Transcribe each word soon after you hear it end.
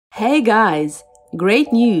Hey guys!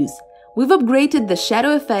 Great news! We've upgraded the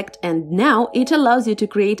shadow effect and now it allows you to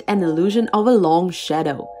create an illusion of a long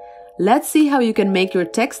shadow. Let's see how you can make your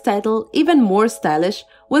text title even more stylish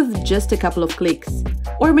with just a couple of clicks.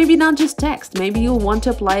 Or maybe not just text, maybe you'll want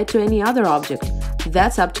to apply it to any other object.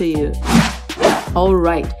 That's up to you.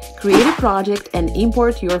 Alright, create a project and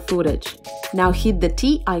import your footage. Now hit the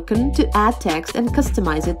T icon to add text and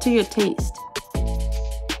customize it to your taste.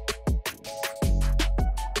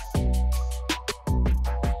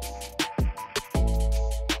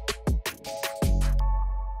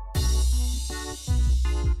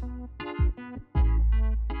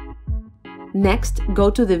 Next, go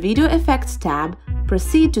to the Video Effects tab,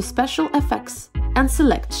 proceed to Special Effects, and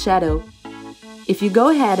select Shadow. If you go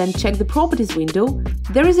ahead and check the Properties window,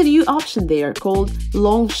 there is a new option there called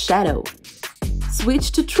Long Shadow.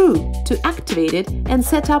 Switch to True to activate it and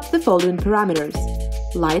set up the following parameters: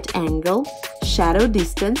 Light Angle, Shadow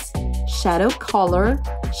Distance, Shadow Color,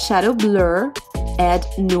 Shadow Blur, Add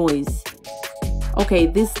Noise. Okay,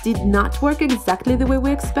 this did not work exactly the way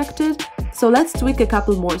we expected, so let's tweak a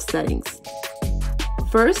couple more settings.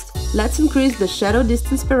 First, let's increase the shadow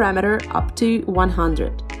distance parameter up to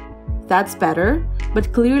 100. That's better,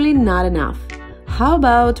 but clearly not enough. How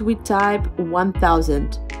about we type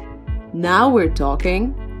 1000? Now we're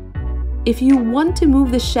talking. If you want to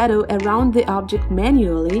move the shadow around the object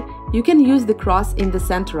manually, you can use the cross in the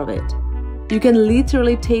center of it. You can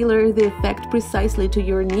literally tailor the effect precisely to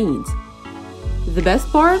your needs. The best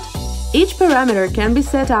part? Each parameter can be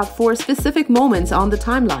set up for specific moments on the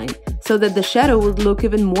timeline, so that the shadow would look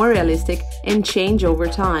even more realistic and change over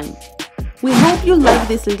time. We hope you like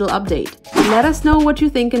this little update. Let us know what you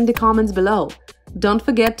think in the comments below. Don't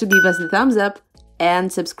forget to give us a thumbs up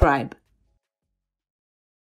and subscribe.